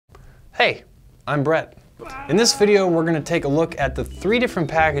Hey, I'm Brett. In this video, we're going to take a look at the 3 different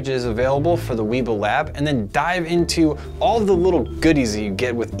packages available for the Weebill Lab and then dive into all of the little goodies that you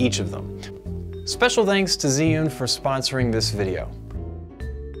get with each of them. Special thanks to Zhiyun for sponsoring this video.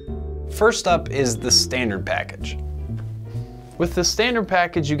 First up is the standard package. With the standard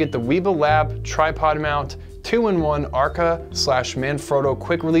package, you get the Weebill Lab tripod mount, 2-in-1 Arca/Manfrotto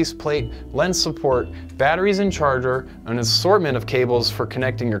quick release plate, lens support, batteries and charger, an assortment of cables for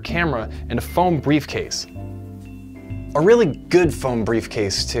connecting your camera, and a foam briefcase. A really good foam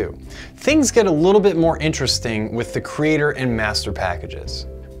briefcase too. Things get a little bit more interesting with the creator and master packages.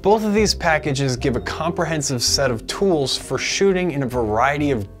 Both of these packages give a comprehensive set of tools for shooting in a variety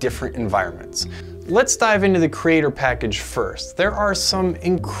of different environments. Let's dive into the creator package first. There are some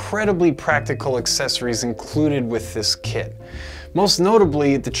incredibly practical accessories included with this kit. Most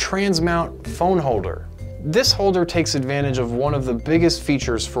notably, the trans-mount phone holder. This holder takes advantage of one of the biggest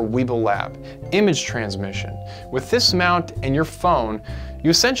features for Weebill Lab, image transmission. With this mount and your phone, you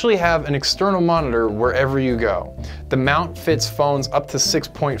essentially have an external monitor wherever you go. The mount fits phones up to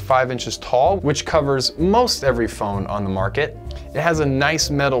 6.5 inches tall, which covers most every phone on the market. It has a nice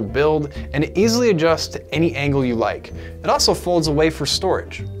metal build and it easily adjusts to any angle you like. It also folds away for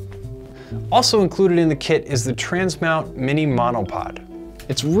storage. Also included in the kit is the trans-mount mini monopod.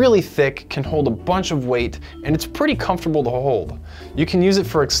 It's really thick, can hold a bunch of weight, and it's pretty comfortable to hold. You can use it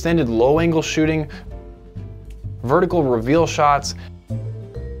for extended low-angle shooting, vertical reveal shots,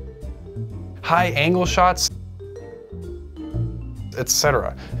 high-angle shots,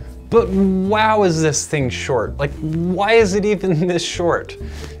 etc. But wow, is this thing short? Like, why is it even this short?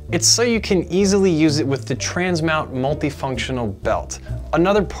 It's so you can easily use it with the trans-mount multifunctional belt,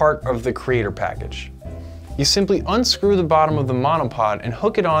 another part of the creator package. You simply unscrew the bottom of the monopod and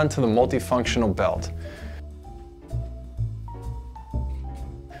hook it on to the multifunctional belt.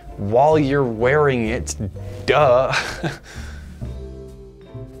 While you're wearing it, duh.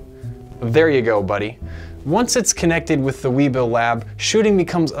 There you go, buddy. Once it's connected with the Weebill Lab, shooting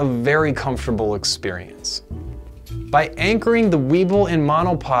becomes a very comfortable experience. By anchoring the Weebill and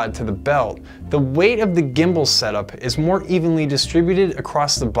monopod to the belt, the weight of the gimbal setup is more evenly distributed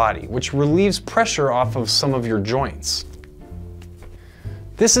across the body, which relieves pressure off of some of your joints.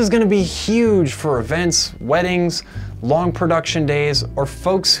 This is going to be huge for events, weddings, long production days, or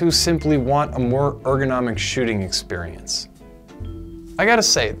folks who simply want a more ergonomic shooting experience. I gotta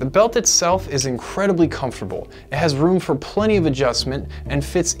say, the belt itself is incredibly comfortable. It has room for plenty of adjustment and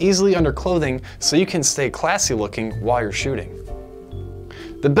fits easily under clothing so you can stay classy looking while you're shooting.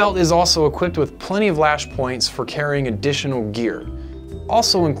 The belt is also equipped with plenty of lash points for carrying additional gear.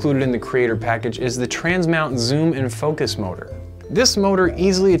 Also included in the creator package is the trans-mount zoom and focus motor. This motor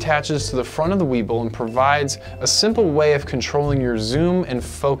easily attaches to the front of the Weebill and provides a simple way of controlling your zoom and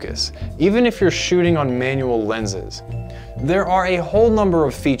focus, even if you're shooting on manual lenses. There are a whole number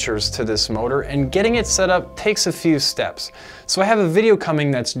of features to this motor, and getting it set up takes a few steps. So I have a video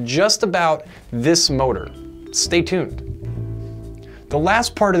coming that's just about this motor. Stay tuned. The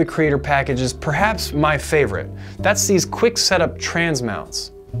last part of the creator package is perhaps my favorite. That's these quick setup trans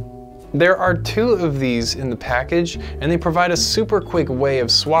mounts. There are 2 of these in the package, and they provide a super quick way of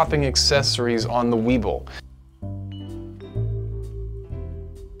swapping accessories on the Weebill.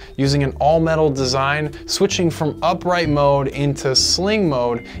 Using an all-metal design, switching from upright mode into sling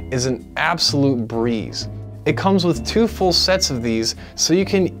mode is an absolute breeze. It comes with 2 full sets of these, so you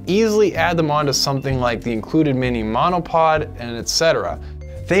can easily add them onto something like the included mini monopod and etc.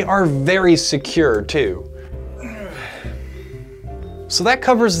 They are very secure too. So that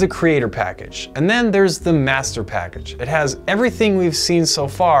covers the creator package, and then there's the master package. It has everything we've seen so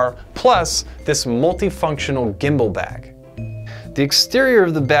far, plus this multifunctional gimbal bag. The exterior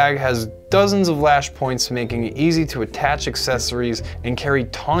of the bag has dozens of lash points, making it easy to attach accessories and carry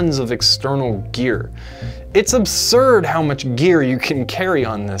tons of external gear. It's absurd how much gear you can carry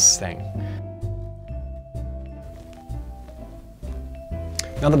on this thing.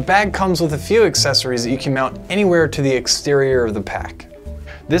 Now the bag comes with a few accessories that you can mount anywhere to the exterior of the pack.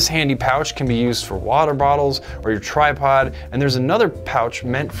 This handy pouch can be used for water bottles or your tripod, and there's another pouch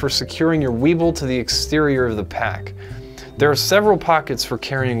meant for securing your Weebill to the exterior of the pack. There are several pockets for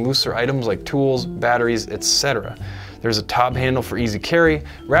carrying looser items like tools, batteries, etc. There's a top handle for easy carry,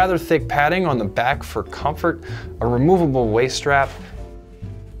 rather thick padding on the back for comfort, a removable waist strap,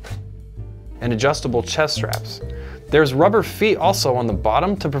 and adjustable chest straps. There's rubber feet also on the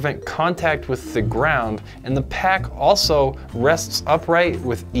bottom to prevent contact with the ground, and the pack also rests upright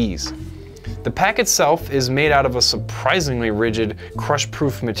with ease. The pack itself is made out of a surprisingly rigid,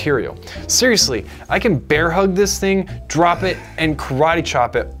 crush-proof material. Seriously, I can bear hug this thing, drop it, and karate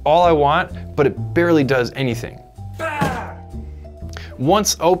chop it all I want, but it barely does anything.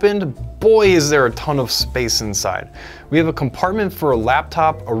 Once opened, boy is there a ton of space inside. We have a compartment for a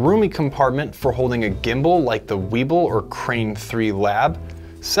laptop, a roomy compartment for holding a gimbal like the Weebill or Crane 3 Lab,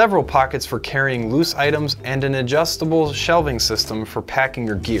 several pockets for carrying loose items, and an adjustable shelving system for packing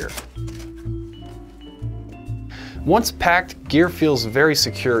your gear. Once packed, gear feels very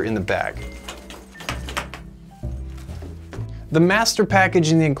secure in the bag. The master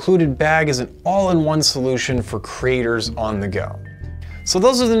package in the included bag is an all-in-one solution for creators on the go. So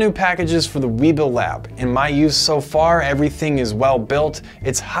those are the new packages for the Weebill Lab. In my use so far, everything is well built,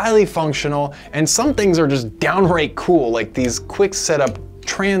 it's highly functional, and some things are just downright cool, like these quick setup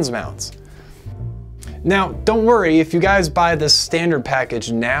trans mounts. Now, don't worry, if you guys buy the standard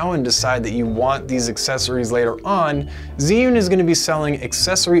package now and decide that you want these accessories later on, Zhiyun is going to be selling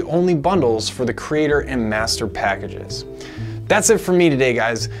accessory-only bundles for the creator and master packages. That's it for me today,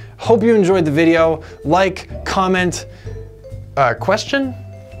 guys. Hope you enjoyed the video. Like, comment, question,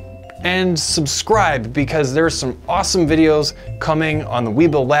 and subscribe because there's some awesome videos coming on the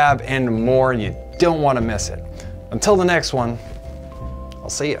Weebill Lab and more, and you don't want to miss it. Until the next one, I'll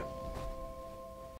see you.